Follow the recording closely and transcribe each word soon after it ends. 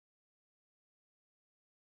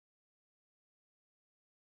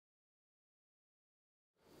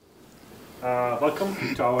Welcome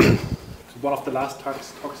to one of the last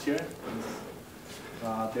talks here.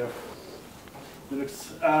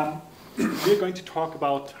 Linux. We're going to talk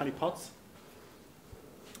about honeypots.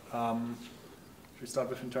 Should we start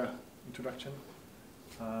with introduction?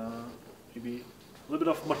 Maybe a little bit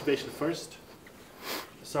of motivation first.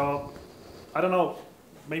 So, I don't know,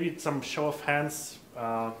 maybe some show of hands.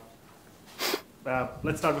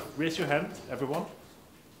 Let's start with raise your hand, everyone.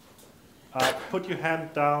 Put your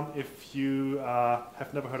hand down if you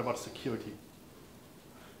have never heard about security.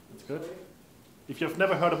 That's good. If you've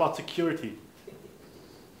never heard about security,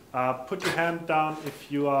 put your hand down if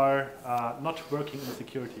you are not working in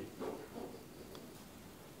security.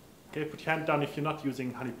 Okay, put your hand down if you're not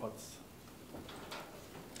using honeypots.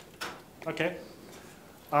 Okay.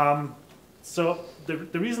 So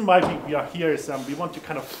the reason why we are here is we want to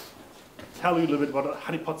kind of tell you a little bit what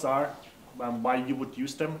honeypots are, why you would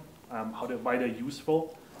use them, why they're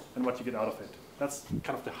useful, and what you get out of it. That's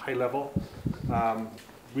kind of the high level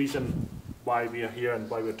reason why we are here and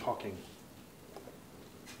why we're talking.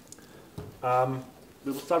 We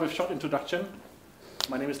will start with a short introduction.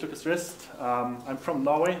 My name is Lukas Rist. I'm from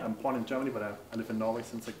Norway. I'm born in Germany, but I live in Norway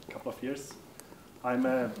since a couple of years. I'm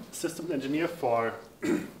a systems engineer for,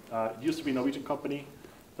 it used to be a Norwegian company,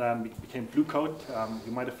 then became Blue Coat.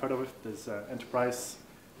 You might have heard of it. There's an enterprise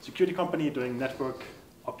security company doing network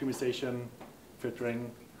optimization,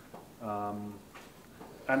 filtering, and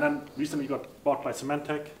then recently got bought by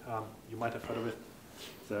Symantec. You might have heard of it.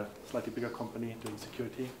 It's a slightly bigger company doing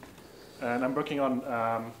security. And I'm working on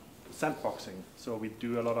sandboxing. So we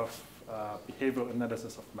do a lot of behavioral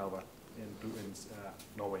analysis of malware in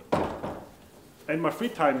Norway. In my free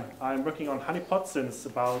time, I'm working on honeypots since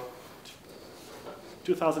about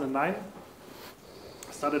 2009.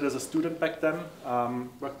 I started as a student back then,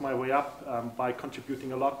 worked my way up by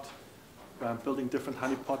contributing a lot, building different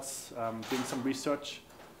honeypots, doing some research.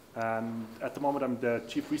 And at the moment, I'm the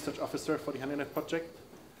Chief Research Officer for the Honeynet project,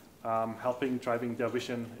 helping driving their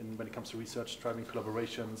vision when it comes to research, driving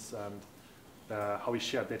collaborations, and how we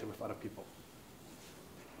share data with other people.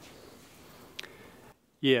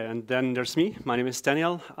 Yeah, and then there's me. My name is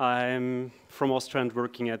Daniel. I'm from Austria and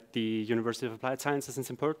working at the University of Applied Sciences in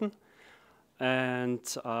Simperton. And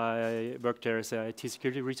I work there as an IT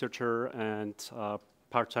security researcher and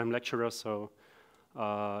part-time lecturer, so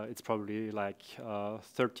it's probably like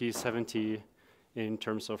 30, 70 in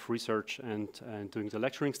terms of research and doing the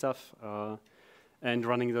lecturing stuff, and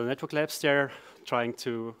running the network labs there, trying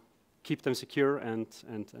to keep them secure and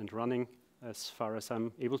running as far as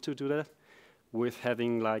I'm able to do that, with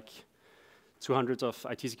having like 200 of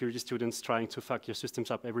IT security students trying to fuck your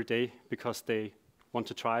systems up every day because they want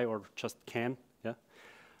to try or just can, yeah.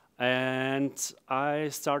 And I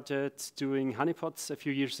started doing honeypots a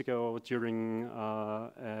few years ago during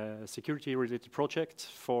a security-related project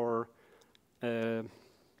for, let's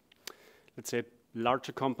say,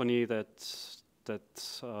 larger company that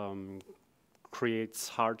creates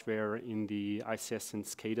hardware in the ICS and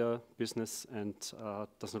SCADA business and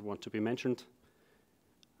does not want to be mentioned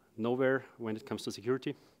nowhere when it comes to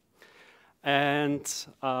security. And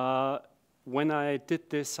when I did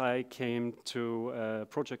this, I came to a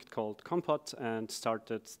project called Honeypot and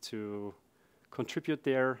started to contribute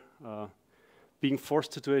there, being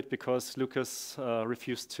forced to do it because Lukas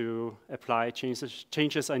refused to apply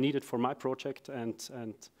changes I needed for my project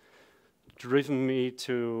and driven me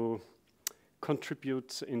to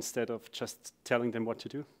contribute instead of just telling them what to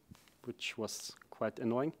do, which was quite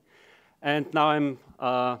annoying. And now I'm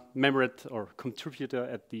a member or contributor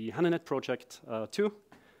at the Honeynet project too.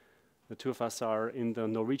 The two of us are in the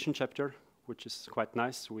Norwegian chapter, which is quite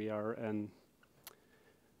nice. We are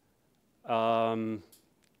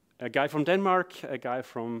a guy from Denmark, a guy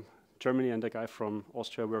from Germany, and a guy from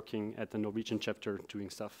Austria working at the Norwegian chapter doing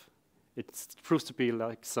stuff. It proves to be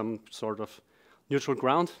like some sort of neutral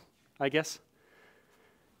ground, I guess.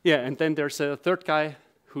 Yeah, and then there's a third guy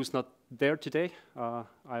who's not there today.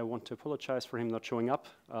 I want to apologize for him not showing up.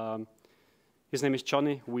 His name is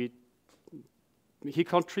Johnny. He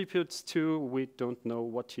contributes too. We don't know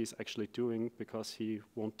what he's actually doing because he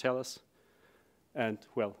won't tell us. And,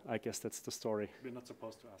 well, I guess that's the story. We're not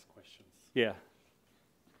supposed to ask questions. Yeah.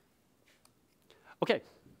 Okay.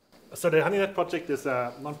 So the Honeynet project is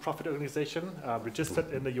a non-profit organization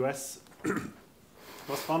registered in the US. It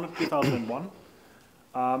was founded in 2001.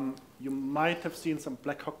 You might have seen some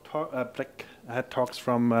Black Hat talks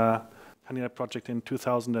from Honeynet project in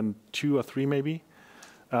 2002 or 3 maybe,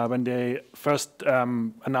 when they first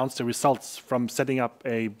announced the results from setting up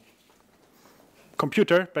a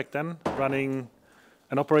computer back then, running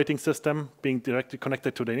an operating system, being directly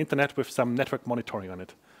connected to the internet with some network monitoring on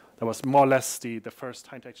it. That was more or less the first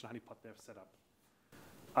high-interaction honeypot they've set up.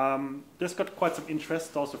 This got quite some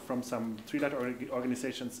interest also from some three-letter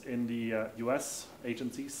organizations in the US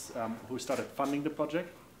agencies who started funding the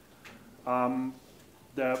project.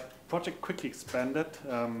 The project quickly expanded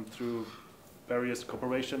through various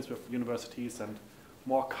cooperations with universities, and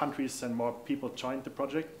more countries and more people joined the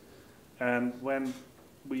project. And when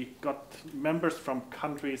we got members from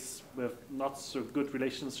countries with not so good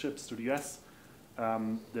relationships to the US,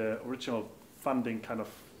 the original funding kind of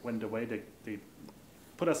went away. They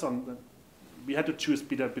put us on, we had to choose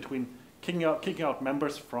between kicking out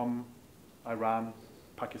members from Iran,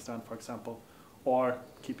 Pakistan, for example, or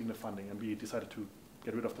keeping the funding. And we decided to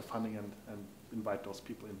get rid of the funding and invite those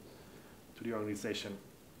people in to the organization.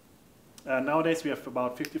 Nowadays, we have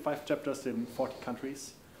about 55 chapters in 40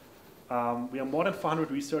 countries. We are more than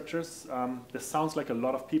 400 researchers. This sounds like a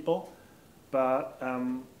lot of people, but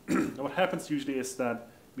what happens usually is that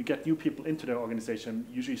we get new people into the organization,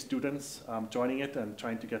 usually students joining it and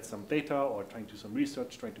trying to get some data or trying to do some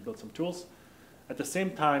research, trying to build some tools. At the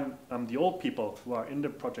same time, the old people who are in the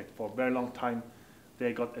project for a very long time,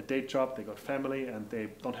 they got a day job, they got family, and they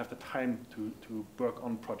don't have the time to work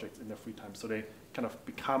on projects in their free time. So they kind of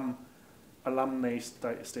become alumni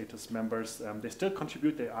status members. They still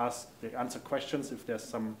contribute, they answer questions if there's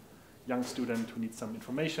some young student who needs some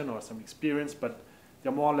information or some experience, but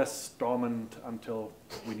they're more or less dormant until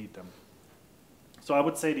we need them. So I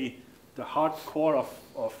would say the hardcore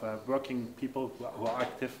of working people who are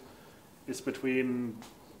active is between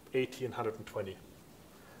 80 and 120.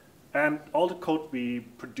 And all the code we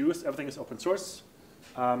produce, everything is open source.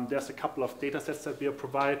 There's a couple of data sets that we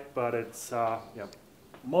provide, but it's,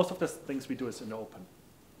 most of the things we do is in the open.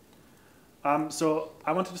 So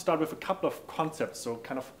I wanted to start with a couple of concepts, so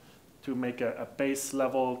kind of to make a base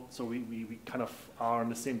level, so we kind of are on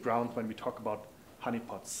the same ground when we talk about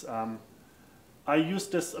honeypots. I use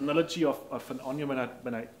this analogy of an onion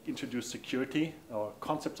when I introduce security or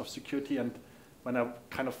concepts of security, and when I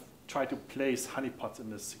kind of try to place honeypots in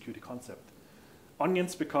this security concept.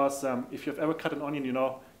 Onions, because if you've ever cut an onion, you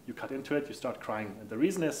know, you cut into it, you start crying. And the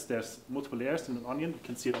reason is there's multiple layers in an onion. You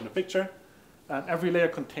can see it in the picture. And every layer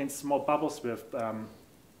contains small bubbles with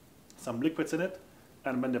some liquids in it.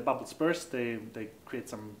 And when the bubbles burst, they create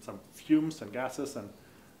some fumes and gases, and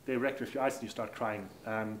they react with your eyes and you start crying.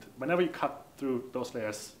 And whenever you cut through those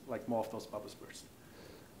layers, like more of those bubbles burst.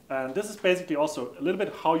 And this is basically also a little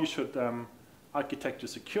bit how you should architect your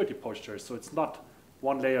security posture. So it's not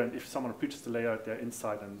one layer, and if someone breaches the layer, they're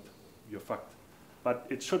inside and you're fucked. But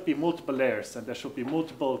it should be multiple layers, and there should be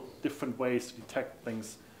multiple different ways to detect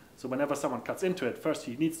things. So whenever someone cuts into it, first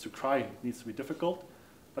he needs to cry, it needs to be difficult.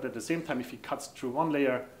 But at the same time, if he cuts through one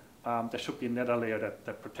layer, there should be another layer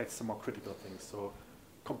that protects some more critical things. So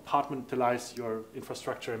compartmentalize your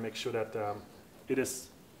infrastructure and make sure that it is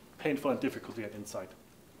painful and difficult to get inside.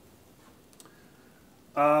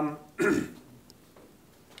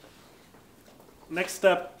 Next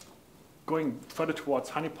step, going further towards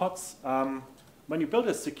honeypots. When you build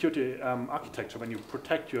a security architecture, when you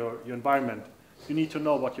protect your environment, you need to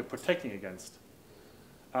know what you're protecting against.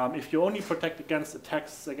 If you only protect against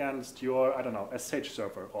attacks against your, I don't know, SSH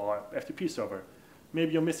server or FTP server,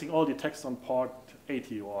 maybe you're missing all the attacks on port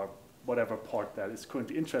 80 or whatever port that is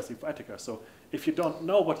currently interesting for attackers. So if you don't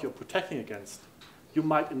know what you're protecting against, you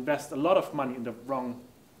might invest a lot of money in the wrong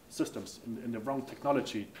systems, in the wrong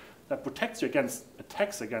technology that protects you against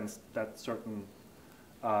attacks against that certain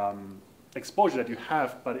exposure that you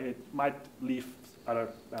have, but it might leave other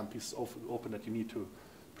pieces open that you need to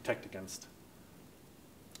protect against.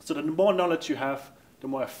 So the more knowledge you have, the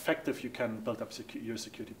more effective you can build up your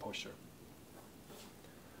security posture.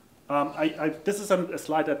 This is a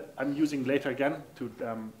slide that I'm using later again to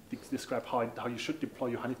describe how you should deploy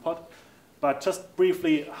your honeypot. But just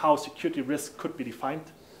briefly, how security risk could be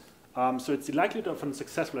defined. So it's the likelihood of a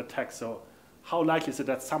successful attack. So how likely is it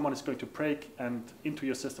that someone is going to break into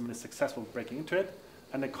your system and is successful breaking into it,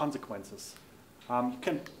 and the consequences. You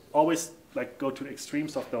can always go to the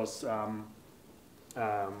extremes of those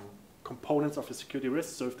components of the security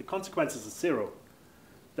risk. So if the consequences is 0,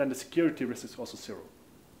 then the security risk is also 0.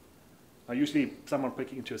 Usually, someone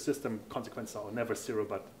breaking into a system, consequences are never 0,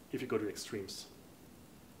 but if you go to extremes.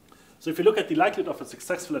 So if you look at the likelihood of a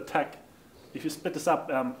successful attack, if you split this up,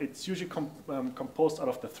 it's usually composed out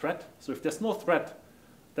of the threat. So if there's no threat,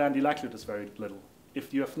 then the likelihood is very little.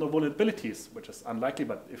 If you have no vulnerabilities, which is unlikely,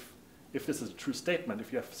 but if this is a true statement,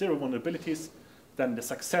 if you have 0 vulnerabilities, then the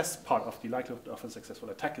success part of the likelihood of a successful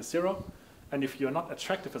attack is 0. And if you're not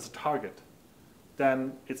attractive as a target,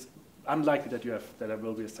 then it's unlikely that there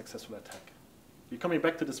will be a successful attack. We're coming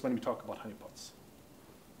back to this when we talk about honeypots.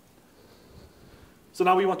 So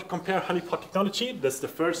now we want to compare honeypot technology. This is the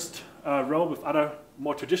first row with other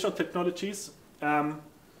more traditional technologies.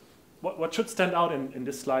 What should stand out in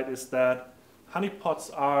this slide is that honeypots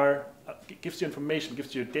gives you information,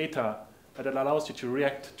 gives you data that allows you to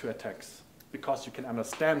react to attacks because you can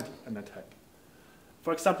understand an attack.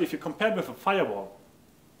 For example, if you compare it with a firewall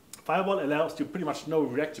allows you pretty much no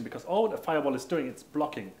reaction because all the firewall is doing, it's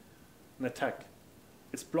blocking an attack.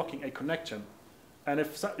 It's blocking a connection. And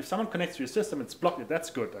if someone connects to your system, it's blocked.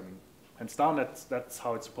 That's good. I mean, hands down, that's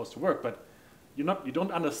how it's supposed to work. But you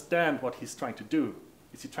don't understand what he's trying to do.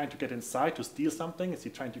 Is he trying to get inside to steal something? Is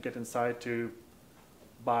he trying to get inside to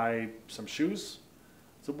buy some shoes?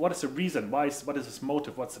 So what is the reason? What is his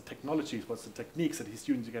motive? What's the technologies? What's the techniques that he's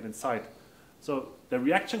using to get inside? So the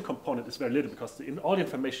reaction component is very little because all the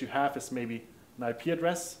information you have is maybe an IP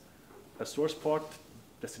address, a source port,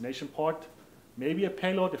 destination port, maybe a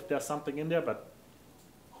payload if there's something in there, but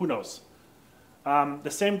who knows? The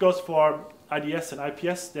same goes for IDS and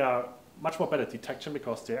IPS. They are much more better detection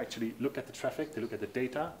because they actually look at the traffic, they look at the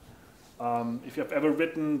data. If you have ever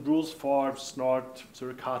written rules for Snort,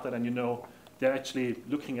 Suricata, then you know they're actually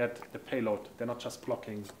looking at the payload. They're not just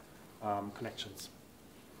blocking connections.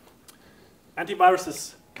 Antivirus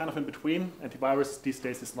is kind of in between. Antivirus these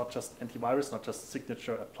days is not just antivirus, not just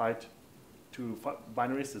signature applied to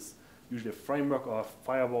binaries. It's usually a framework of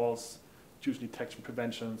firewalls, intrusion detection,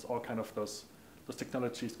 preventions, all kind of those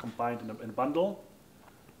technologies combined in a bundle.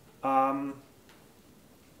 The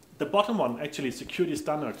bottom one, actually, security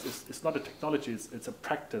standards, is not a technology, it's a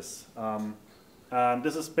practice. And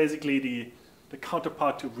this is basically the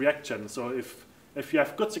counterpart to reaction. So if you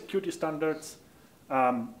have good security standards,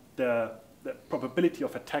 the probability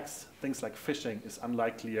of attacks, things like phishing, is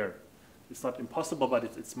unlikelier. It's not impossible, but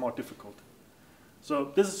it's more difficult.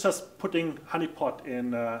 So this is just putting honeypot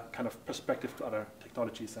in kind of perspective to other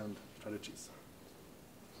technologies and strategies.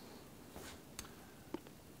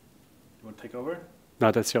 You want to take over?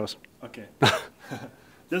 No, that's yours. Okay.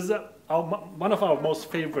 This is one of our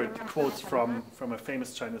most favorite quotes from a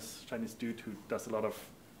famous Chinese dude who does a lot of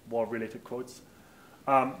war-related quotes.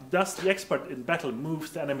 Thus, the expert in battle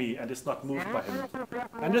moves the enemy and is not moved by him.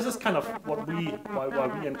 And this is kind of why we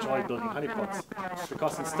enjoy building honeypots.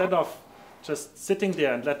 Because instead of just sitting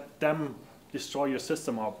there and let them destroy your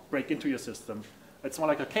system or break into your system, it's more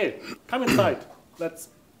like, okay, come inside, let's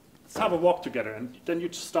have a walk together. And then you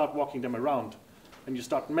just start walking them around. And you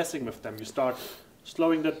start messing with them. You start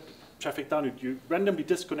slowing the traffic down. You randomly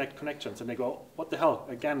disconnect connections. And they go, what the hell?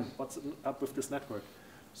 Again, what's up with this network?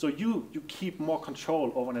 So you keep more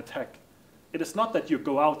control over an attack. It is not that you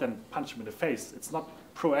go out and punch them in the face. It's not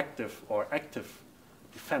proactive or active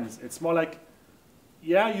defense. It's more like,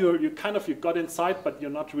 yeah, you got inside, but you're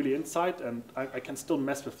not really inside, and I can still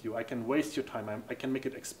mess with you. I can waste your time. I can make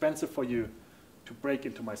it expensive for you to break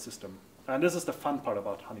into my system. And this is the fun part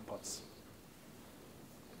about honeypots.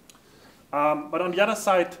 But on the other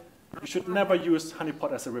side, you should never use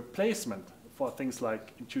honeypot as a replacement for things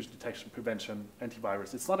like intrusion detection, prevention,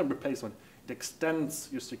 antivirus. It's not a replacement. It extends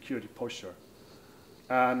your security posture.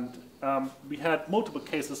 And we had multiple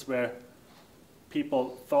cases where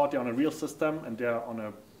people thought they're on a real system and they're on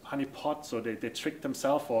a honeypot, so they tricked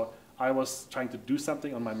themselves, or I was trying to do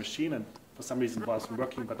something on my machine and for some reason it wasn't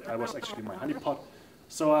working, but I was actually in my honeypot.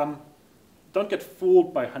 So don't get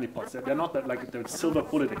fooled by honeypots. They're not that like the silver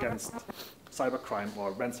bullet against cybercrime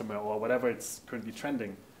or ransomware or whatever it's currently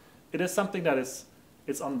trending. It is something that it's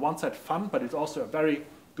on one side fun, but it's also a very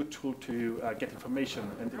good tool to get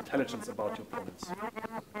information and intelligence about your opponents.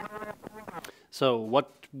 So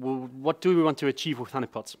what do we want to achieve with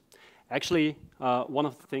honeypots? Actually, one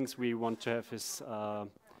of the things we want to have is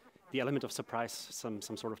the element of surprise, some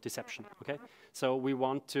sort of deception. Okay, so we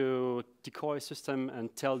want to decoy a system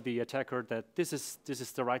and tell the attacker that this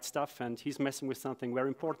is the right stuff and he's messing with something very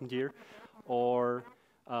important here, or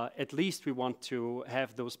at least we want to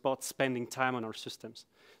have those bots spending time on our systems.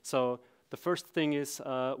 So the first thing is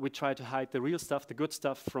we try to hide the real stuff, the good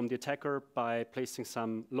stuff, from the attacker by placing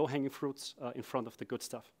some low-hanging fruits in front of the good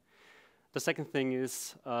stuff. The second thing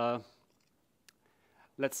is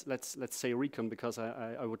let's say recon, because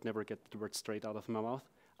I would never get the word straight out of my mouth,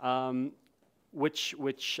 which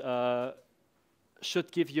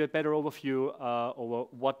should give you a better overview over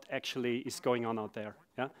what actually is going on out there.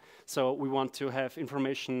 Yeah. So we want to have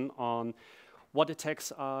information on what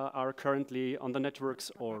attacks are currently on the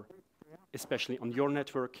networks, or especially on your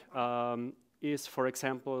network. Is, for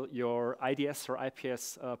example, your IDS or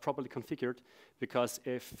IPS properly configured? Because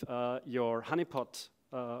if your honeypot,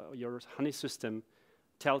 your honey system,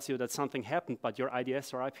 tells you that something happened, but your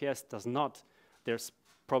IDS or IPS does not, there's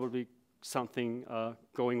probably something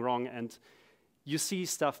going wrong, and you see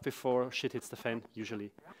stuff before shit hits the fan,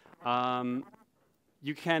 usually.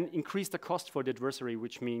 You can increase the cost for the adversary,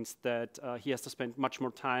 which means that he has to spend much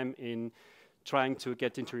more time in trying to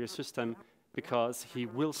get into your system, because he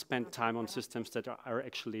will spend time on systems that are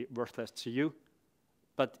actually worthless to you.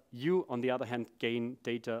 But you, on the other hand, gain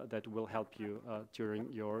data that will help you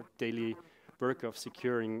during your daily work of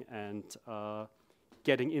securing and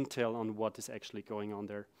getting intel on what is actually going on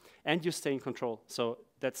there. And you stay in control. So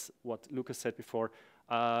that's what Lukas said before.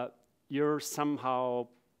 You're somehow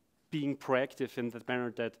being proactive in the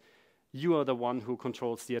manner that you are the one who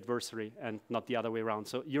controls the adversary and not the other way around.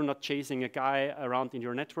 So you're not chasing a guy around in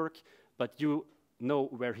your network, but you know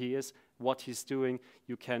where he is, what he's doing.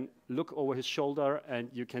 You can look over his shoulder and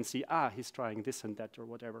you can see, he's trying this and that or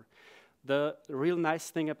whatever. The real nice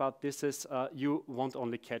thing about this is you won't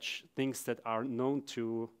only catch things that are known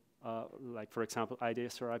to, like, for example,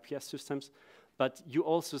 IDS or IPS systems, but you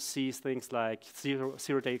also see things like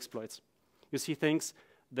zero-day exploits. You see things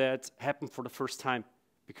that happen for the first time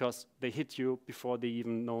because they hit you before they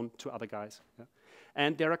even known to other guys. Yeah?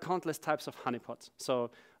 And there are countless types of honeypots.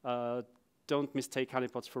 So don't mistake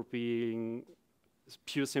honeypots for being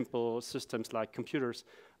pure simple systems like computers.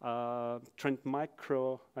 Trend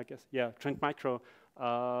Micro, I guess, yeah, Trend Micro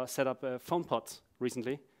set up a phone pot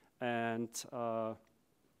recently and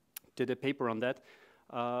did a paper on that,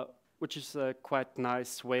 which is a quite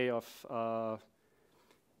nice way of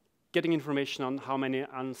getting information on how many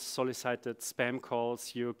unsolicited spam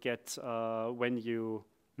calls you get when you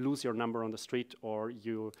lose your number on the street, or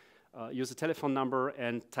you use a telephone number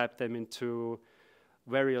and type them into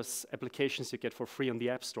various applications you get for free on the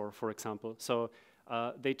App Store, for example. So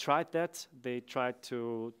they tried that. They tried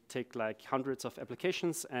to take like hundreds of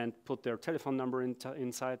applications and put their telephone number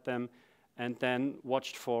inside them, and then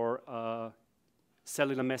watched for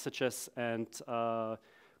cellular messages and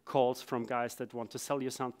calls from guys that want to sell you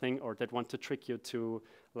something or that want to trick you to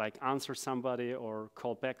like answer somebody or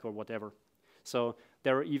call back or whatever. So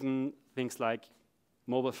there are even things like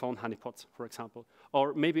mobile phone honeypots, for example.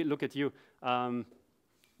 Or maybe look at you.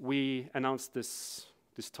 We announced this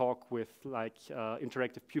talk with like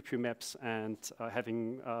interactive pewpew maps and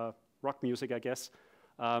having rock music, I guess.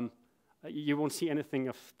 You won't see anything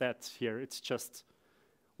of that here. It's just,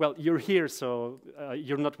 well, you're here, so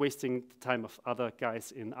you're not wasting the time of other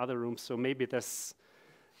guys in other rooms. So maybe that's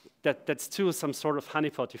too some sort of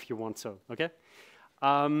honeypot if you want so, okay?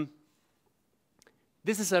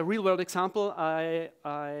 This is a real-world example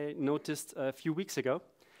I noticed a few weeks ago.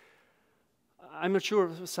 I'm not sure,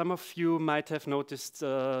 some of you might have noticed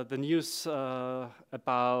the news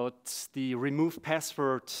about the remove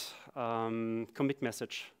password commit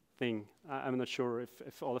message thing. I'm not sure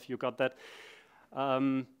if all of you got that.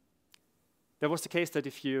 There was the case that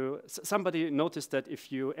if somebody noticed that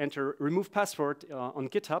if you enter remove password on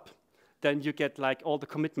GitHub, then you get like all the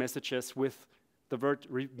commit messages with the word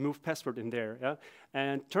remove password in there, yeah?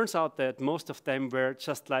 And turns out that most of them were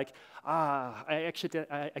just like, I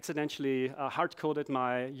accidentally hard-coded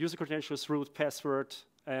my user credentials, root, password,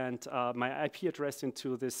 and my IP address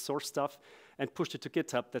into this source stuff and pushed it to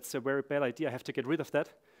GitHub. That's a very bad idea. I have to get rid of that.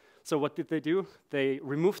 So what did they do? They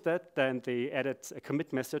removed that, then they added a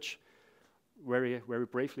commit message. Very, very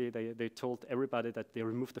bravely, they told everybody that they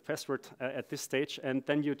removed the password at this stage, and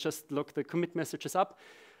then you just look the commit messages up,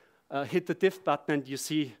 hit the diff button, and you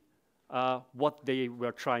see what they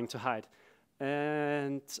were trying to hide.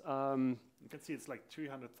 And you can see it's like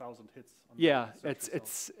 300,000 hits. On yeah,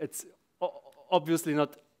 it's obviously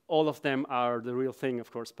not all of them are the real thing,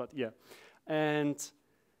 of course, but yeah. And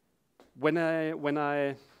when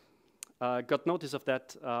I got notice of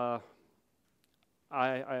that,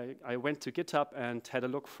 I went to GitHub and had a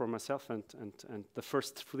look for myself, and the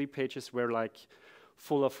first 3 pages were like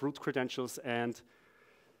full of root credentials. And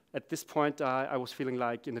at this point, I was feeling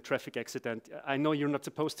like in a traffic accident. I know you're not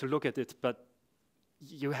supposed to look at it, but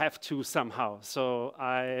you have to somehow. So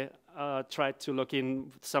I tried to log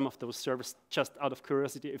in some of those servers just out of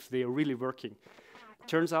curiosity if they are really working.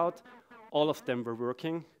 Turns out all of them were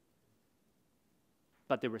working,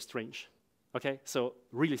 but they were strange. Okay, so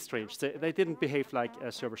really strange. They didn't behave like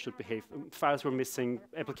a server should behave. Files were missing,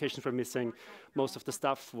 applications were missing. Most of the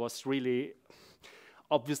stuff was really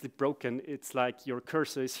obviously broken. It's like your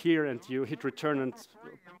cursor is here and you hit return, and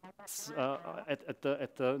at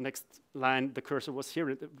the next line the cursor was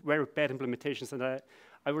here. Very bad implementations, and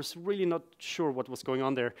I was really not sure what was going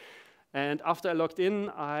on there. And after I logged in,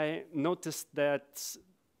 I noticed that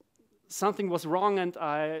something was wrong, and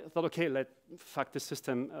I thought, okay, fuck this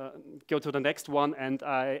system, go to the next one, and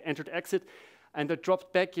I entered exit, and I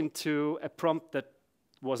dropped back into a prompt that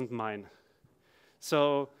wasn't mine.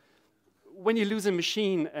 So when you lose a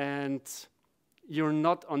machine and you're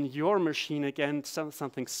not on your machine again,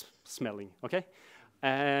 something's smelling, okay?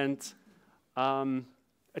 And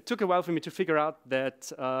it took a while for me to figure out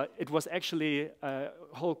that it was actually a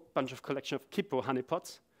whole bunch of collection of Kippo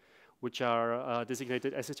honeypots, which are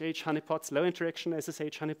designated SSH honeypots, low interaction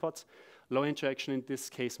SSH honeypots. Low interaction in this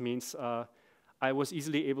case means I was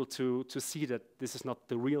easily able to see that this is not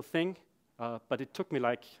the real thing, but it took me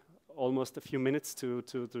like almost a few minutes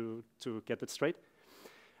to get it straight.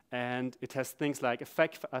 And it has things like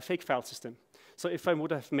a fake file system. So if I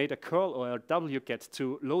would have made a curl or a wget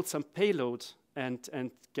to load some payload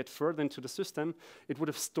and get further into the system, it would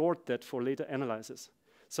have stored that for later analysis.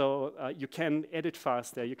 So you can edit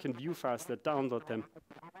faster, you can view faster, download them.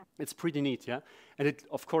 It's pretty neat, yeah? And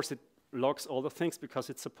of course, it logs all the things because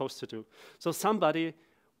it's supposed to do. So somebody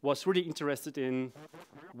was really interested in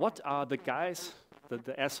what are the guys,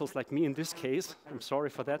 the assholes like me in this case, I'm sorry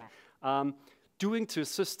for that, doing to a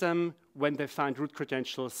system when they find root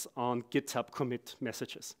credentials on GitHub commit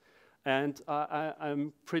messages. And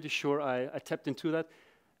I'm pretty sure I tapped into that.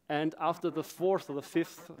 And after the fourth or the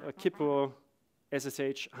fifth Kippo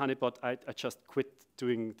SSH honeypot, I just quit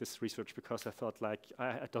doing this research because I thought, like,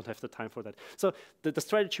 I don't have the time for that. So the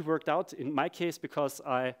strategy worked out in my case because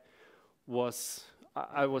I was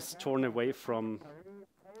torn away from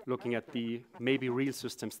looking at the maybe real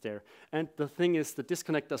systems there. And the thing is, the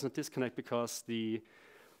disconnect doesn't disconnect because the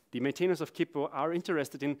maintainers of Kippo are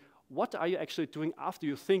interested in what are you actually doing after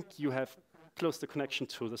you think you have closed the connection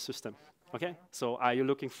to the system, okay? So are you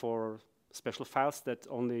looking for special files that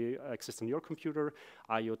only exist on your computer?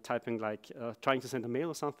 Are you typing like, trying to send a mail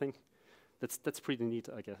or something? That's pretty neat,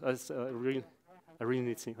 I guess. That's a really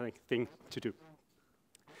neat thing to do.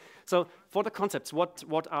 So for the concepts,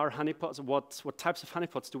 what are honeypots? What types of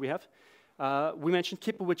honeypots do we have? We mentioned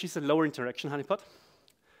Kippo, which is a lower interaction honeypot.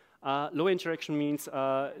 Low interaction means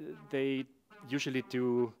they usually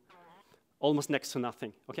do almost next to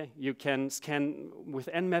nothing, okay? You can scan with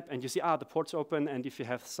Nmap and you see, the port's open, and if you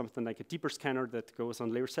have something like a deeper scanner that goes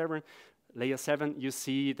on layer 7, you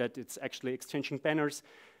see that it's actually exchanging banners.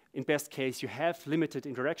 In best case, you have limited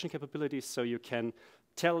interaction capabilities, so you can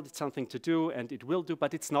tell it something to do and it will do,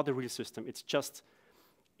 but it's not a real system.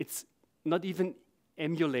 It's not even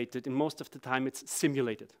emulated, and most of the time it's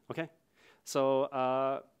simulated, okay?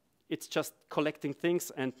 So it's just collecting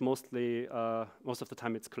things, and most of the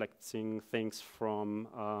time it's collecting things from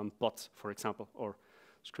bots, for example, or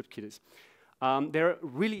script kiddies. They're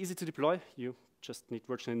really easy to deploy. You just need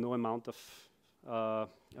virtually no amount of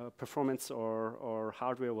performance or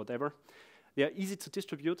hardware or whatever. They are easy to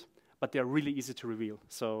distribute, but they are really easy to reveal.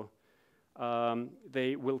 So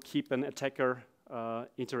they will keep an attacker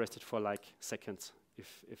interested for like seconds.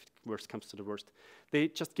 If worst comes to the worst. They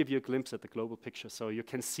just give you a glimpse at the global picture, so you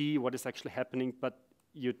can see what is actually happening, but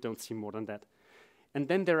you don't see more than that. And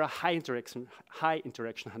then there are high interaction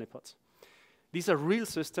honeypots. These are real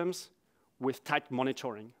systems with tight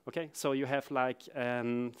monitoring, okay? So you have like a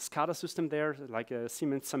SCADA system there, like a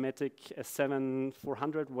Siemens Sametic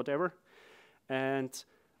S7-400, whatever, and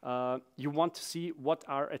you want to see what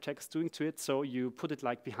are attacks doing to it, so you put it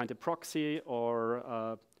like behind a proxy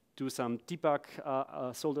or do some debug,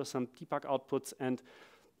 solder some debug outputs, and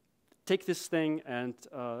take this thing and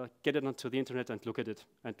get it onto the internet and look at it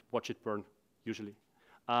and watch it burn, usually.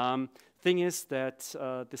 Thing is that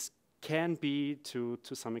this can be, to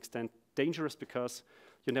some extent, dangerous because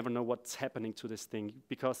you never know what's happening to this thing,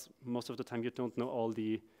 because most of the time you don't know all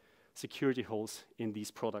the security holes in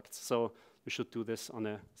these products. So you should do this on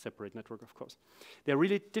a separate network, of course. They're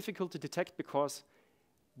really difficult to detect because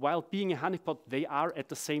while being a honeypot, they are at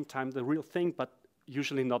the same time the real thing, but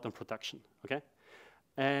usually not in production, okay?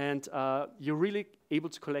 And you're really able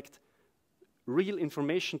to collect real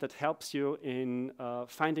information that helps you in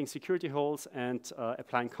finding security holes and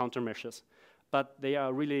applying countermeasures. But they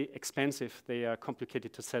are really expensive, they are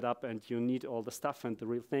complicated to set up, and you need all the stuff and the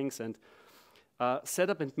real things. And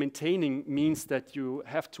setup and maintaining means that you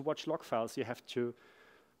have to watch log files, you have to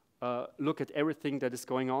look at everything that is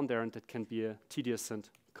going on there, and that can be a tedious and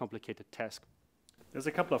complicated task. There's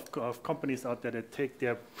a couple of companies out there that take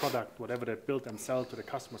their product, whatever they build and sell to the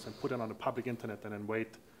customers, and put it on the public internet and then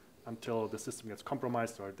wait until the system gets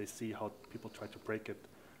compromised or they see how people try to break it.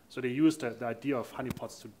 So they use the idea of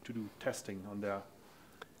honeypots to do testing on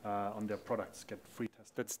their products, get free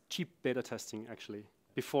testing. That's cheap beta testing, actually,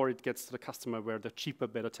 before it gets to the customer, where the cheaper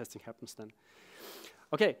beta testing happens then.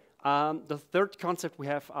 Okay, the third concept we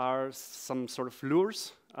have are some sort of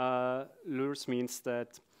lures. Lures means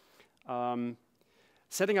that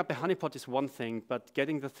setting up a honeypot is one thing, but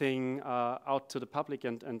getting the thing out to the public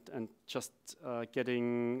and just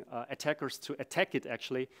getting attackers to attack it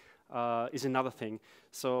actually is another thing.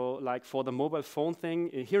 So like for the mobile phone thing,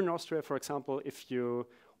 here in Austria, for example, if you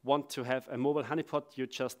want to have a mobile honeypot, you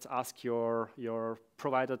just ask your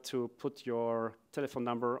provider to put your telephone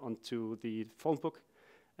number onto the phone book,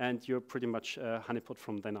 and you're pretty much a honeypot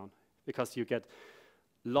from then on, because you get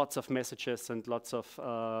lots of messages and lots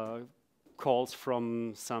of calls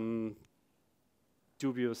from some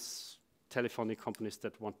dubious telephony companies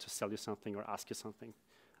that want to sell you something or ask you something,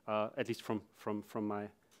 at least from my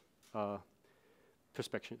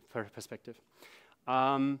perspective.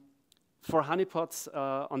 For honeypots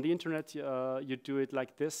on the internet, you do it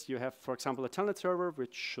like this. You have, for example, a telnet server,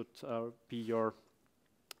 which should be your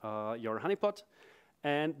honeypot.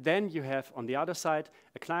 And then you have, on the other side,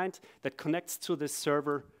 a client that connects to this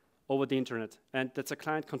server over the internet. And that's a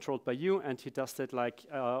client controlled by you, and he does that like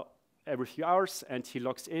every few hours, and he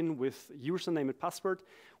logs in with username and password,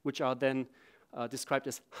 which are then described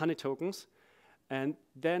as honey tokens. And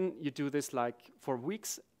then you do this like for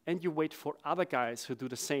weeks, and you wait for other guys who do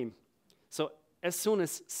the same. So as soon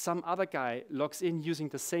as some other guy logs in using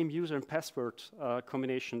the same user and password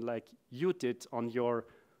combination like you did on your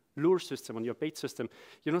lure system, on your bait system,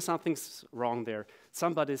 you know something's wrong there.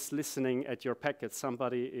 Somebody's listening at your packet.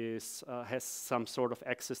 Somebody has some sort of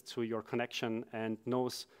access to your connection and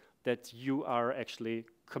knows that you are actually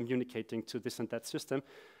communicating to this and that system.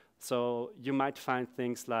 So you might find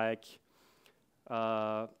things like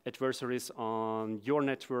adversaries on your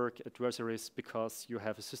network, adversaries because you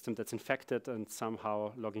have a system that's infected and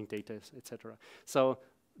somehow logging data, etc. So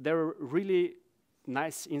there are really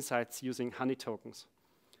nice insights using honey tokens.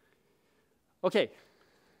 Okay.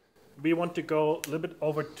 We want to go a little bit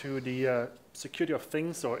over to the security of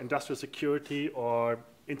things, or industrial security, or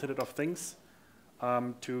Internet of Things,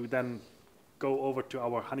 to then go over to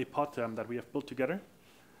our honeypot that we have built together.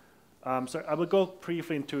 So I will go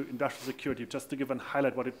briefly into industrial security just to give and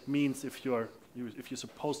highlight what it means if you're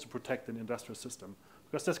supposed to protect an industrial system,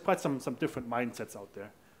 because there's quite some different mindsets out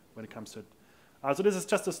there when it comes to it. So this is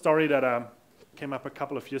just a story that came up a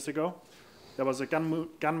couple of years ago. There was a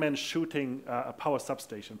gunman shooting a power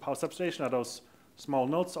substation. Power substation are those small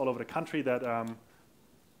nodes all over the country that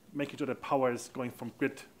making sure that power is going from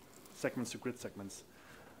grid segments to grid segments.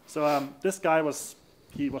 So this guy was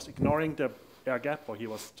ignoring the air gap, or he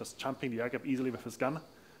was just jumping the air gap easily with his gun,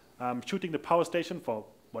 shooting the power station for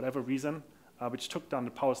whatever reason, which took down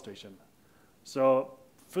the power station. So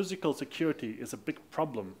physical security is a big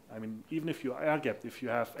problem. I mean, even if you are air gapped, if you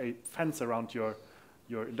have a fence around your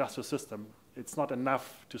industrial system, it's not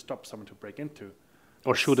enough to stop someone to break into.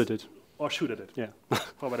 Or shoot at it. Or shoot at it, yeah.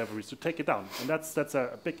 For whatever reason, to take it down. And that's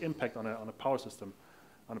a big impact on a power system,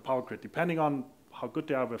 on a power grid, depending on how good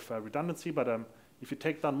they are with redundancy. But if you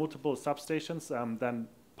take down multiple substations, then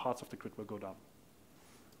parts of the grid will go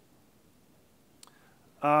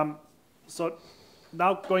down. So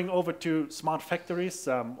now going over to smart factories,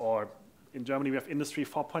 or in Germany we have Industry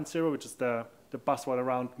 4.0, which is the buzzword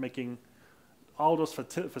around making all those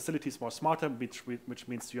facilities more smarter, which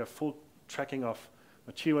means you have full tracking of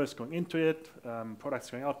materials going into it, products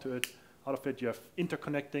going out of it. You have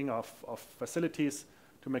interconnecting of facilities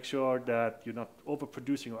to make sure that you're not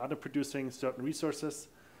overproducing or underproducing certain resources.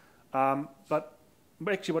 But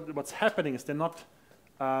actually what's happening is they're not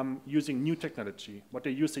using new technology. What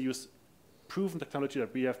they use proven technology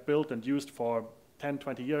that we have built and used for 10,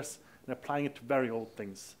 20 years, and applying it to very old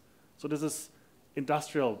things. So this is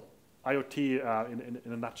industrial IoT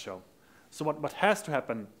in a nutshell. So what has to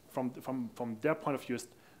happen from their point of view is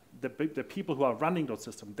the people who are running those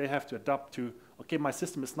systems, they have to adapt to, okay, my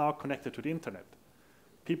system is now connected to the internet.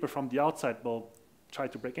 People from the outside will try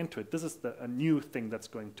to break into it. This is a new thing that's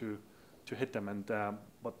going to hit them, and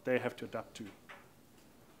what they have to adapt to.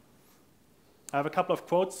 I have a couple of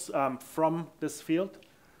quotes from this field.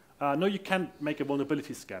 No, you can't make a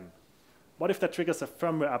vulnerability scan. What if that triggers a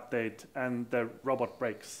firmware update and the robot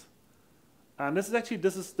breaks? And this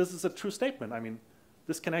is a true statement. I mean,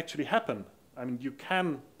 this can actually happen. I mean, you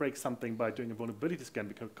can break something by doing a vulnerability scan,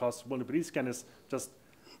 because vulnerability scan is just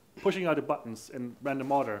pushing out the buttons in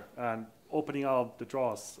random order and opening out the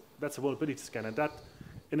drawers. That's a vulnerability scan, and that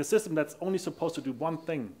in a system that's only supposed to do one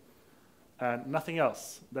thing and nothing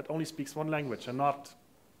else, that only speaks one language and not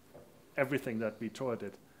everything that we throw at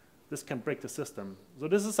it, this can break the system. So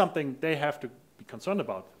this is something they have to be concerned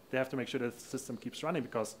about. They have to make sure that the system keeps running,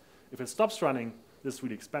 because if it stops running, this is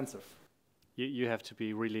really expensive. You have to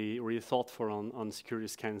be really, really thoughtful on security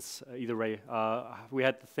scans either way. We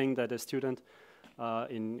had the thing that a student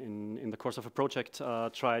in the course of a project,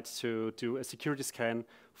 tried to do a security scan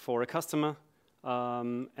for a customer,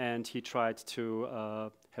 and he tried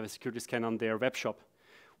to have a security scan on their web shop,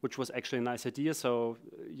 which was actually a nice idea. So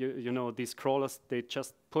you know, these crawlers, they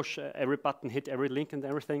just push every button, hit every link and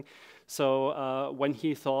everything. So when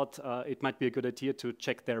he thought it might be a good idea to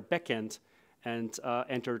check their backend and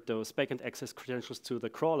enter those backend access credentials to the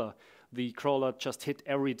crawler just hit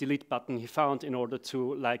every delete button he found in order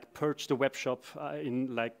to like purge the web shop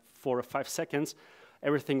in like 4 or 5 seconds.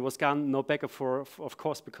 Everything was gone, no backup of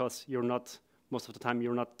course, because you're not, most of the time,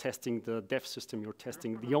 you're not testing the dev system, you're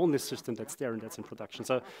testing the only system that's there and that's in production.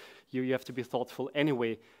 So you have to be thoughtful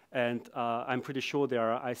anyway. And I'm pretty sure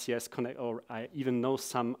there are ICS connect, or I even know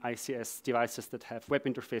some ICS devices that have web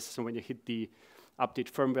interfaces, and when you hit the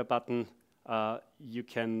update firmware button, you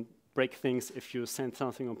can break things if you send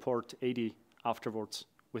something on port 80 afterwards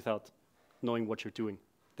without knowing what you're doing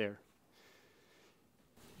there.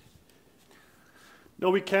 No,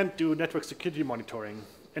 we can't do network security monitoring,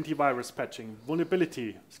 antivirus patching,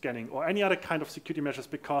 vulnerability scanning, or any other kind of security measures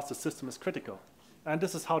because the system is critical. And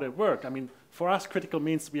this is how they work. I mean, for us, critical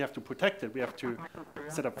means we have to protect it. We have to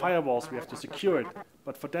set up firewalls. We have to secure it.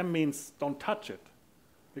 But for them means don't touch it.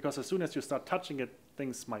 Because as soon as you start touching it,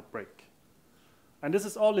 things might break. And this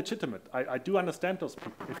is all legitimate. I do understand those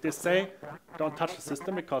people. If they say, don't touch the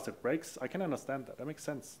system because it breaks, I can understand that. That makes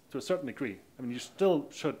sense to a certain degree. I mean, you still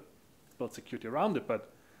should build security around it,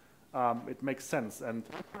 but it makes sense. And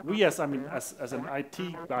we, as an IT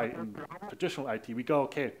guy in traditional IT, we go,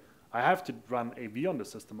 okay, I have to run AV on the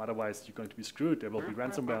system, otherwise you're going to be screwed. There will be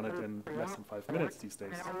ransomware on it in less than 5 minutes these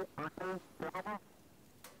days.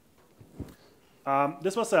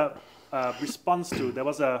 This was a response to, there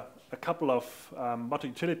was a couple of water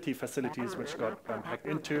utility facilities which got hacked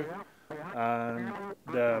into. And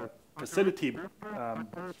the facility,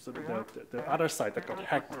 so the other side that got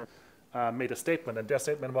hacked, made a statement, and their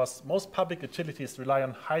statement was, most public utilities rely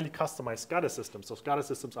on highly customized SCADA systems. So SCADA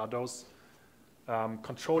systems are those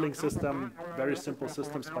controlling system, very simple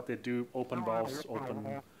systems, but they do open valves,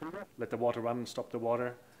 let the water run, stop the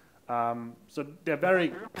water. So they're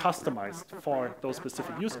very customized for those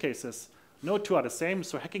specific use cases. No two are the same,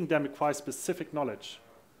 so hacking them requires specific knowledge.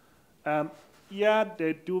 Yeah,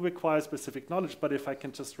 they do require specific knowledge, but if I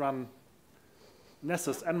can just run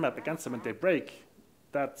Nessus Nmap against them and they break,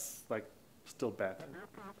 that's like still bad.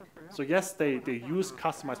 So yes, they use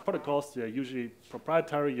customized protocols. They're usually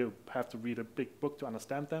proprietary. You have to read a big book to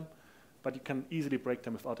understand them, but you can easily break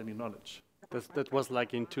them without any knowledge. That was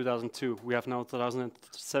like in 2002. We have now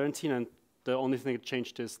 2017, and the only thing that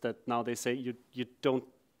changed is that now they say you don't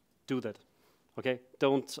do that. Okay,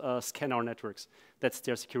 don't scan our networks. That's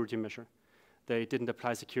their security measure. They didn't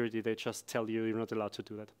apply security. They just tell you you're not allowed to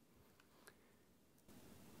do that.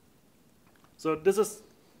 So this is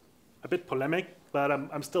a bit polemic, but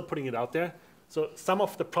I'm still putting it out there. So some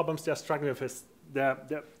of the problems they're struggling with is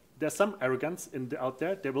there's some arrogance out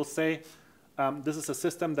there. They will say, this is a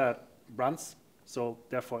system that runs, so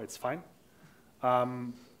therefore it's fine.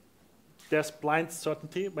 There's blind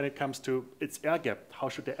certainty when it comes to its air-gapped. How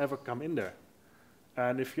should they ever come in there?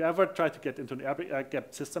 And if you ever try to get into an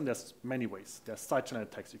air-gapped system, there's many ways. There's side channel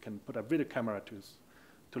attacks. You can put a video camera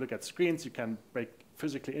to look at screens. You can break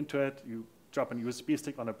physically into it. You drop a USB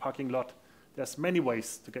stick on a parking lot. There's many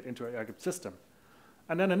ways to get into an air-gapped system.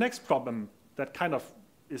 And then the next problem that kind of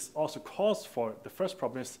is also cause for the first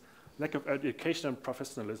problem is lack of education and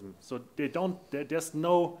professionalism. So there's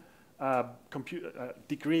no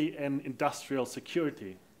degree in industrial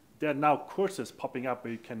security. There are now courses popping up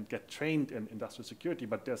where you can get trained in industrial security,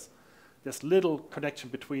 but there's little connection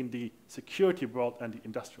between the security world and the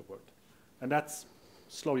industrial world. And that's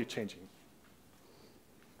slowly changing.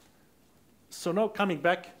 So now coming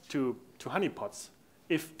back to honeypots,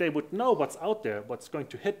 if they would know what's out there, what's going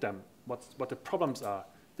to hit them, what the problems are,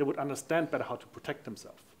 they would understand better how to protect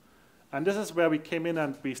themselves. And this is where we came in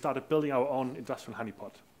and we started building our own industrial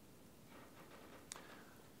honeypot.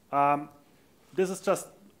 This is just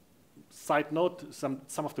side note, some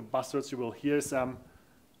of the buzzwords you will hear is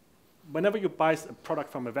whenever you buy a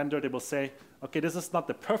product from a vendor, they will say, okay, this is not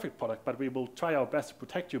the perfect product, but we will try our best to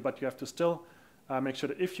protect you, but you have to still make sure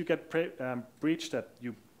that if you get breached, that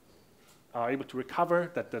you are able to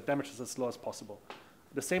recover, that the damage is as low as possible.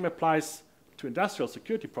 The same applies to industrial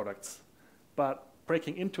security products, but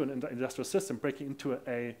breaking into an industrial system, breaking into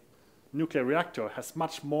a nuclear reactor has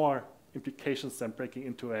much more implications than breaking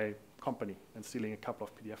into a company and stealing a couple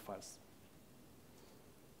of PDF files.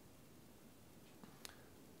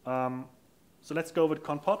 So let's go with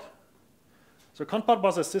Honeypot. So Honeypot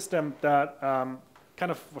was a system that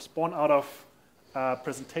kind of was born out of a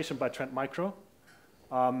presentation by Trend Micro.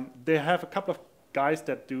 They have a couple of guys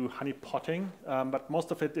that do honeypotting, but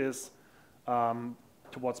most of it is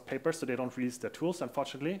towards paper, so they don't release their tools,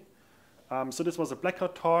 unfortunately. So this was a Black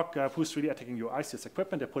Hat talk. Who's really attacking your ICS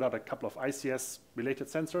equipment? They put out a couple of ICS-related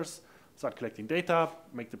sensors, started collecting data,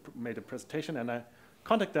 made a presentation, and I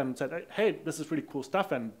contacted them and said, hey, this is really cool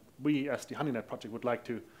stuff, and we, as the HoneyNet project, would like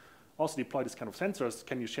to also deploy this kind of sensors.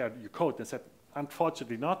 Can you share your code? They said,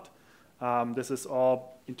 unfortunately not. This is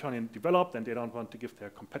all internally developed, and they don't want to give their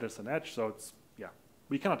competitors an edge, so it's, yeah,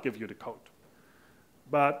 we cannot give you the code.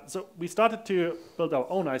 But so we started to build our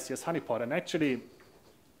own ICS honeypot, and actually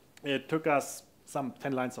it took us some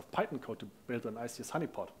 10 lines of Python code to build an ICS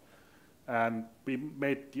honeypot. And we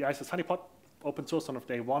made the ICS honeypot open source on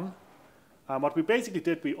day one. What we basically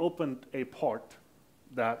did, we opened a port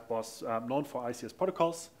that was known for ICS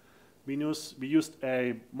protocols. We used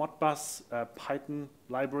a Modbus Python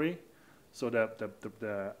library, so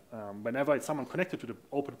whenever someone connected to the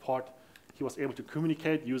open port, he was able to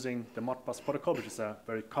communicate using the Modbus protocol, which is a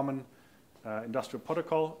very common industrial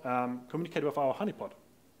protocol, communicate with our honeypot.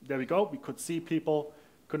 There we go. We could see people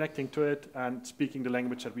connecting to it and speaking the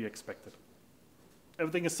language that we expected.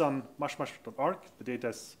 Everything is on mushmush.org. The data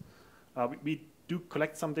is, we do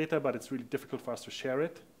collect some data, but it's really difficult for us to share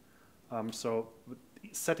it. So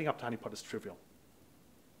setting up the honeypot is trivial.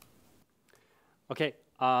 Okay.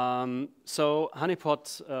 So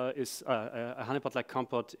honeypot is a honeypot-like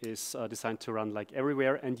compot is designed to run like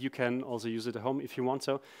everywhere, and you can also use it at home if you want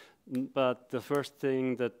so. But the first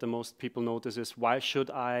thing that the most people notice is, why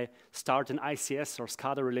should I start an ICS or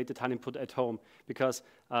SCADA-related honeypot at home? Because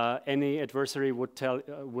any adversary would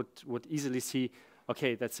would easily see,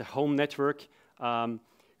 okay, that's a home network.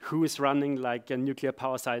 Who is running like a nuclear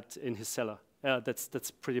power site in his cellar?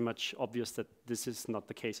 That's pretty much obvious that this is not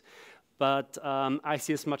the case. But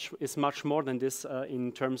ICS is much more than this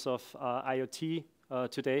in terms of IoT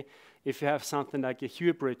today. If you have something like a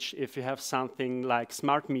Huey bridge, if you have something like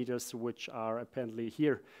smart meters, which are apparently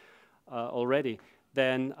here already,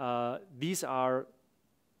 then these are,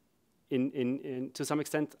 to some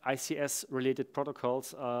extent, ICS-related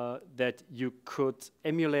protocols that you could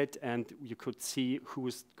emulate, and you could see who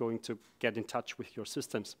is going to get in touch with your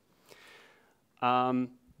systems.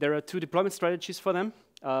 There are two deployment strategies for them.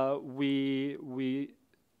 We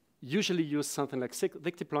usually use something like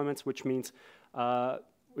thick deployments, which means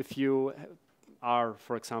if you are,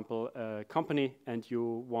 for example, a company and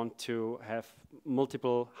you want to have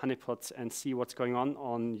multiple honeypots and see what's going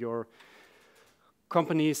on your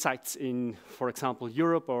company sites in, for example,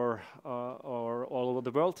 Europe or all over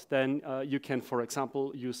the world, then you can, for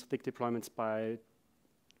example, use thick deployments by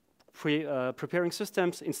preparing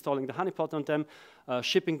systems, installing the honeypot on them,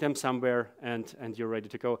 shipping them somewhere, and you're ready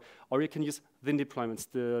to go. Or you can use thin deployments.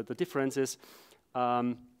 The difference is,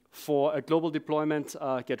 for a global deployment,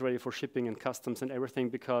 get ready for shipping and customs and everything,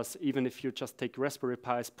 because even if you just take Raspberry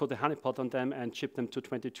Pis, put a honeypot on them, and ship them to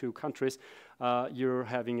 22 countries, you're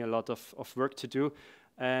having a lot of work to do.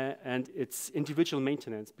 And it's individual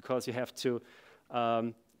maintenance, because you have to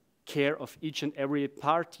care of each and every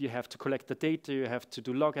part. You have to collect the data. You have to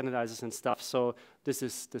do log analysis and stuff. So this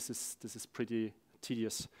is pretty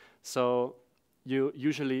tedious. So you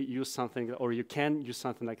usually use something, or you can use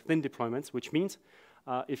something like thin deployments, which means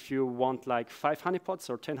if you want like 5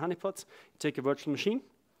 honeypots or 10 honeypots, you take a virtual machine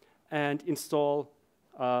and install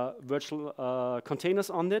virtual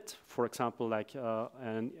containers on it, for example, like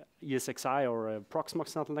an ESXi or a Proxmox,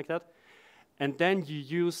 something like that. And then you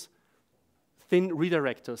use thin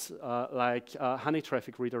redirectors, like honey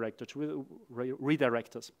traffic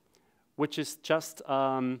redirectors, which is just,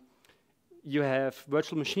 you have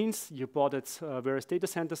virtual machines you bought at various data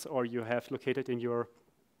centers, or you have located in your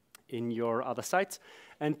other sites,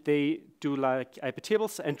 and they do like IP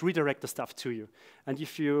tables and redirect the stuff to you. And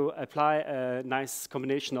if you apply a nice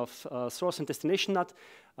combination of source and destination NAT,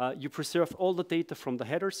 you preserve all the data from the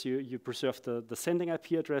headers, you preserve the sending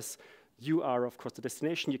IP address, you are, of course, the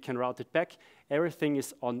destination, you can route it back. Everything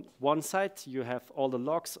is on one site, you have all the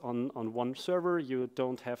logs on one server, you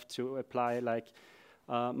don't have to apply like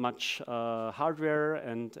much hardware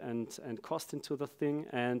and cost into the thing,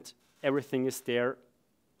 and everything is there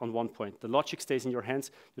on one point. The logic stays in your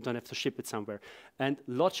hands, you don't have to ship it somewhere. And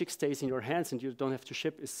logic stays in your hands and you don't have to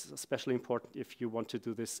ship is especially important if you want to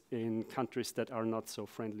do this in countries that are not so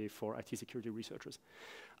friendly for IT security researchers.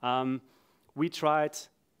 We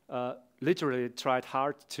literally tried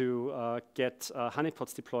hard to get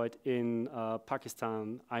honeypots deployed in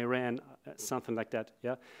Pakistan, Iran, something like that.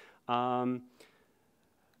 Yeah.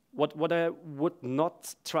 What I would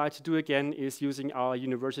not try to do again is using our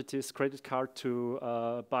university's credit card to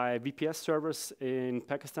buy VPS servers in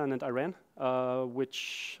Pakistan and Iran,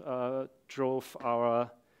 which drove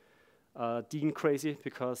our dean crazy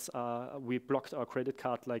because we blocked our credit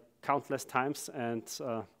card like countless times, and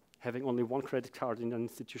having only one credit card in an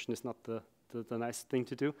institution is not the nice thing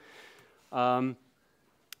to do.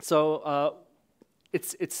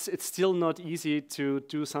 It's still not easy to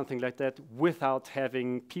do something like that without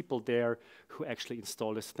having people there who actually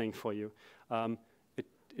install this thing for you. It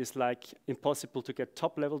is like impossible to get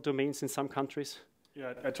top-level domains in some countries.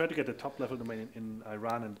 Yeah, I tried to get a top-level domain in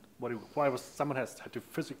Iran, and what it required was someone had to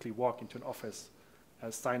physically walk into an office,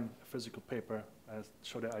 sign a physical paper,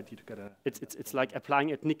 show their ID to get a... It's like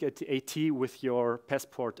applying at NIC at AT with your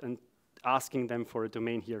passport and asking them for a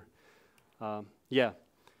domain here. Yeah.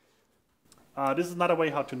 This is another way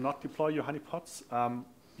how to not deploy your honeypots.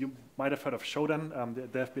 You might have heard of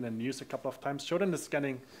Shodan. They've been in news a couple of times. Shodan is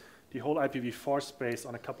scanning the whole IPv4 space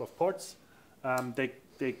on a couple of ports.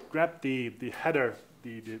 They grab the header,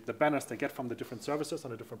 the banners they get from the different services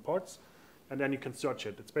on the different ports, and then you can search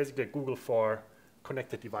it. It's basically a Google for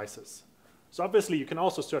connected devices. So obviously you can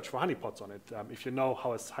also search for honeypots on it if you know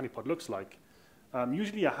how a honeypot looks like.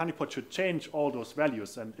 Usually a honeypot should change all those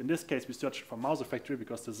values, and in this case we searched for Mouser Factory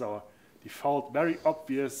because this is our default, very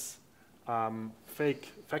obvious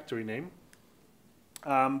fake factory name.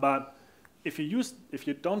 But if you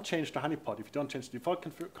don't change the honeypot, if you don't change the default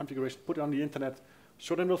configuration, put it on the internet,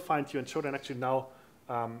 Shodan will find you, and Shodan actually now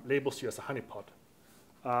labels you as a honeypot.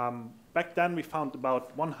 Back then we found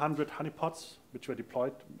about 100 honeypots which were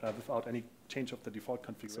deployed without any change of the default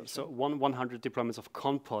configuration. So 100 deployments of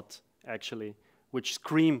compot actually, which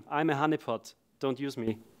scream, I'm a honeypot, don't use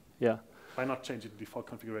me. Yeah. By not changing the default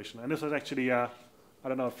configuration. And this was actually, I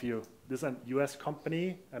don't know if this is a US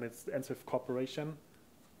company, and it's the Ensif Corporation,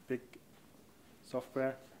 big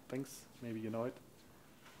software things, maybe you know it.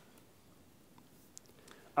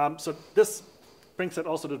 So this brings it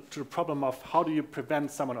also to the problem of how do you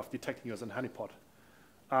prevent someone of detecting you as a honeypot.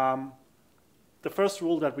 The first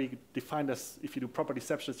rule that we defined as if you do proper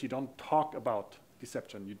deception is you don't talk about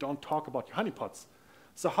deception, you don't talk about your honeypots.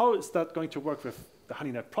 So how is that going to work with the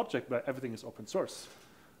HoneyNet project where everything is open source?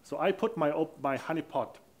 So I put my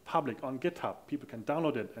honeypot public on GitHub. People can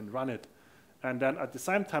download it and run it. And then at the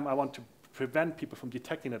same time, I want to prevent people from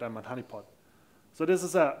detecting that I'm a honeypot. So this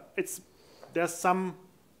is there's some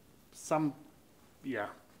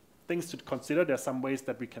things to consider. There's some ways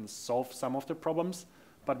that we can solve some of the problems,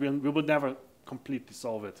 but we will never completely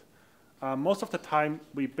solve it. Most of the time,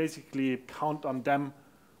 we basically count on them,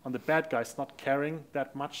 on the bad guys not caring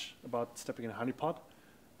that much about stepping in a honeypot.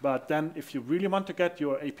 But then if you really want to get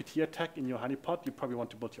your APT attack in your honeypot, you probably want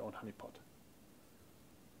to build your own honeypot.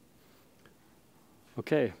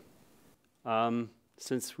 Okay.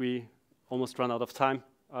 Since we almost run out of time,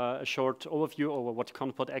 a short overview over what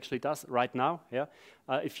Honeypot actually does right now. Yeah.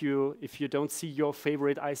 If you don't see your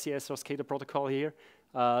favorite ICS or SCADA protocol here,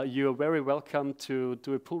 you're very welcome to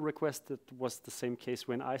do a pull request. That was the same case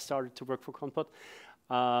when I started to work for Honeypot.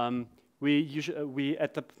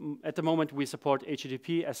 At the moment we support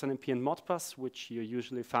HTTP, SNMP, and Modbus, which you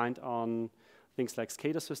usually find on things like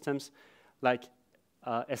SCADA systems, like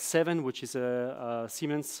S7, which is a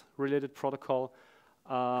Siemens-related protocol,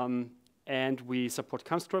 and we support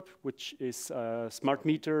Kamstrup, which is a smart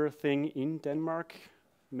meter thing in Denmark,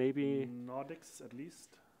 maybe Nordics at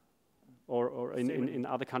least, or in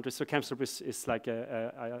other countries. So Kamstrup is like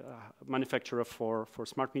a manufacturer for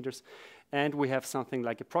smart meters. And we have something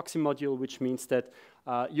like a proxy module, which means that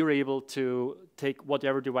you're able to take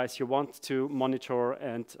whatever device you want to monitor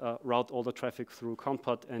and route all the traffic through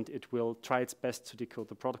Honeypot, and it will try its best to decode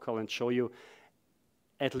the protocol and show you,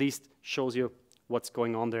 at least shows you what's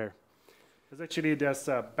going on there. There's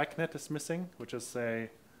a BACnet is missing, which is a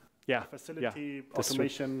facility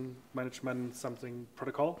automation management something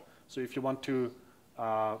protocol. So if you want to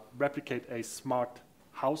replicate a smart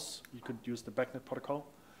house, you could use the BACnet protocol.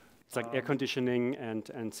 It's like air conditioning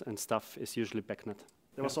and stuff is usually BACnet.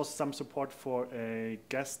 There was also some support for a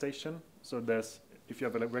gas station. So if you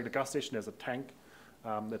have a regular gas station, there's a tank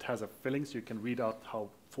that has a filling, so you can read out how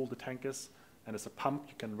full the tank is. And there's a pump,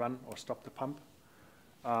 you can run or stop the pump.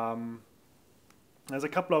 There's a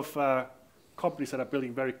couple of companies that are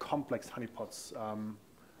building very complex honeypots,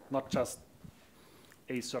 not just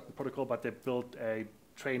a certain protocol, but they built a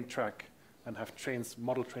train track and have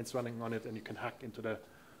model trains running on it, and you can hack into the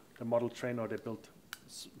model train, or they built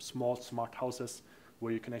small smart houses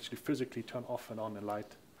where you can actually physically turn off and on a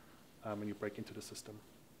light when you break into the system.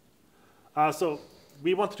 So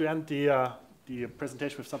we wanted to end the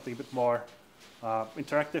presentation with something a bit more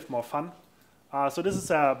interactive, more fun. So this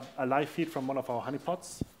is a live feed from one of our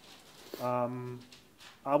honeypots.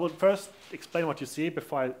 I will first explain what you see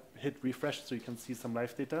before I hit refresh so you can see some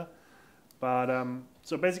live data. But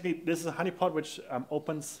so basically, this is a honeypot which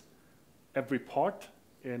opens every port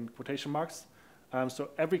in quotation marks. So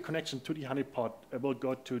every connection to the honeypot will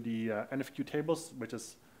go to the NFQ tables, which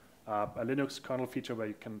is a Linux kernel feature where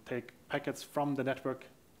you can take packets from the network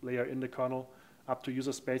layer in the kernel up to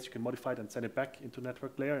user space. You can modify it and send it back into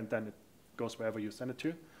network layer, and then it goes wherever you send it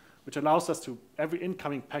to, which allows us to, every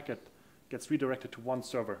incoming packet gets redirected to one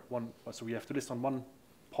server. So we have to list on one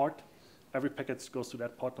port. Every packet goes to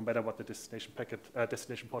that port, no matter what the destination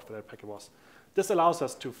port for that packet was. This allows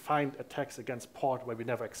us to find attacks against port where we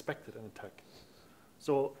never expected an attack.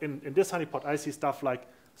 So in this honeypot, I see stuff like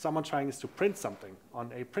someone trying to print something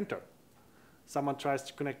on a printer. Someone tries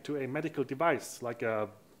to connect to a medical device, like a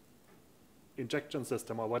injection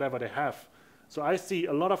system or whatever they have. So I see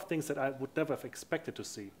a lot of things that I would never have expected to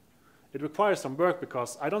see. It requires some work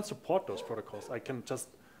because I don't support those protocols. I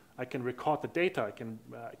can record the data, I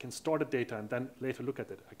can store the data and then later look at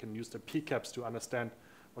it. I can use the PCAPs to understand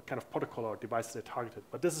what kind of protocol or devices they targeted.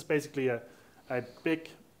 But this is basically a big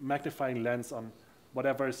magnifying lens on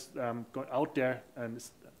whatever is going out there and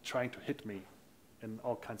is trying to hit me in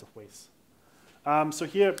all kinds of ways. So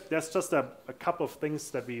here, there's just a couple of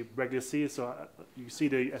things that we regularly see. So you see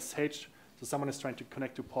the SH, so someone is trying to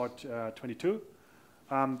connect to port 22.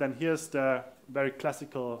 Then here's the very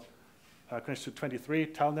classical connection to 23,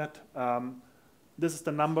 telnet. This is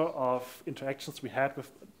the number of interactions we had with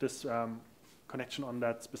this connection on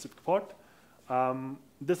that specific port.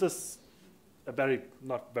 This is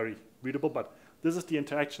not very readable, but this is the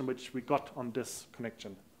interaction which we got on this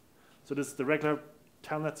connection. So this is the regular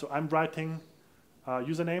telnet. So I'm writing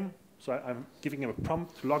username. So I'm giving him a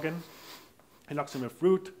prompt to log in. He logs in with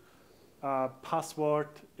root. Password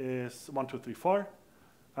is 1234.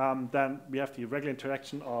 Then we have the regular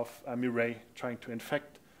interaction of Mirai trying to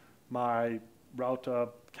infect my router,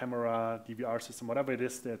 camera, DVR system, whatever it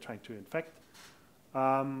is they're trying to infect.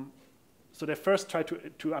 So they first try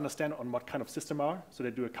to understand on what kind of system are. So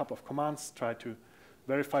they do a couple of commands, try to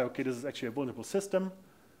verify, okay, this is actually a vulnerable system.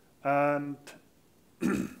 And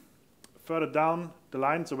further down the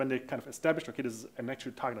line, so when they kind of establish, okay, this is an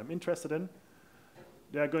actual target I'm interested in,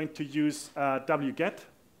 they're going to use wget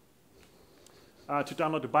to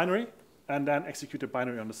download the binary and then execute the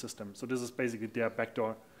binary on the system. So this is basically their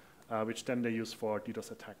backdoor, which then they use for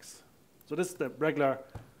DDoS attacks. So this is the regular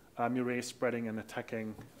Mirai spreading and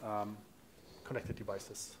attacking connected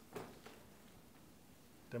devices.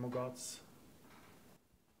 Demo gods.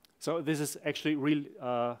 So this is actually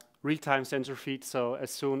real-time sensor feed. So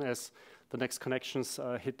as soon as the next connections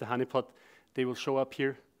hit the honeypot, they will show up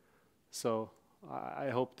here. So I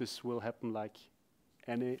hope this will happen like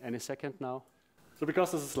any second now. So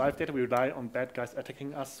because this is live data, we rely on bad guys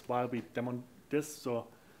attacking us while we demo this. So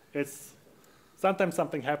it's sometimes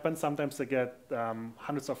something happens. Sometimes they get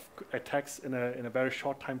hundreds of attacks in a very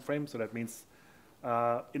short time frame. So that means,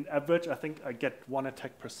 in average, I think I get 1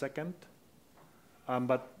 attack per second.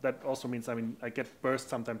 But that also means, I get bursts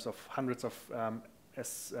sometimes of hundreds of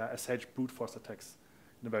SH brute force attacks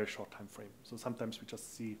in a very short time frame. So sometimes we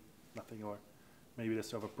just see nothing, or maybe the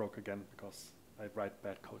server broke again because I write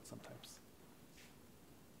bad code sometimes.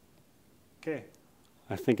 Okay.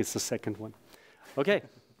 I think it's the second one. Okay.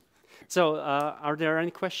 So are there any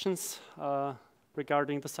questions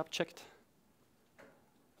regarding the subject?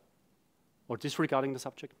 Or disregarding the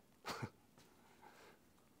subject?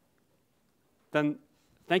 Then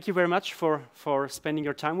thank you very much for spending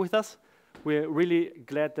your time with us. We're really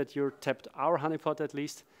glad that you tapped our honeypot at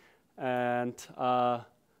least. And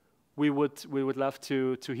we would love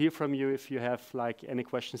to hear from you if you have like any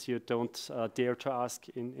questions you don't dare to ask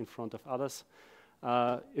in front of others.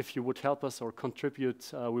 If you would help us or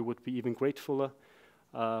contribute, we would be even gratefuler.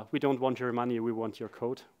 We don't want your money, we want your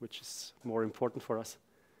code, which is more important for us.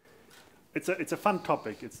 It's a fun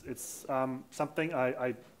topic. It's something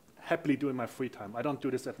I happily do in my free time. I don't do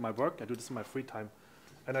this at my work, I do this in my free time.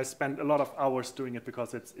 And I spend a lot of hours doing it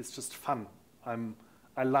because it's just fun.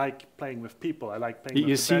 I like playing with people. I like playing with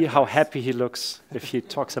You see how happy he looks if he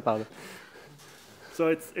talks about it. So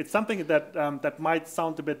it's something that that might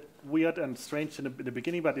sound a bit weird and strange in the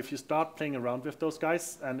beginning, but if you start playing around with those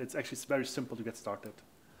guys, and it's actually very simple to get started.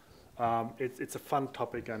 It's a fun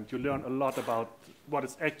topic, and you learn a lot about what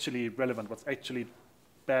is actually relevant, what's actually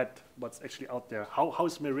bad, what's actually out there. How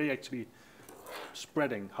is Mirai actually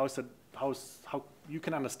spreading? How you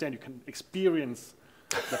can understand, you can experience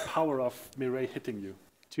the power of Mirai hitting you.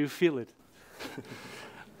 Do you feel it?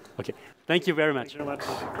 Okay. Thank you very much. Thank you very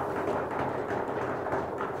much.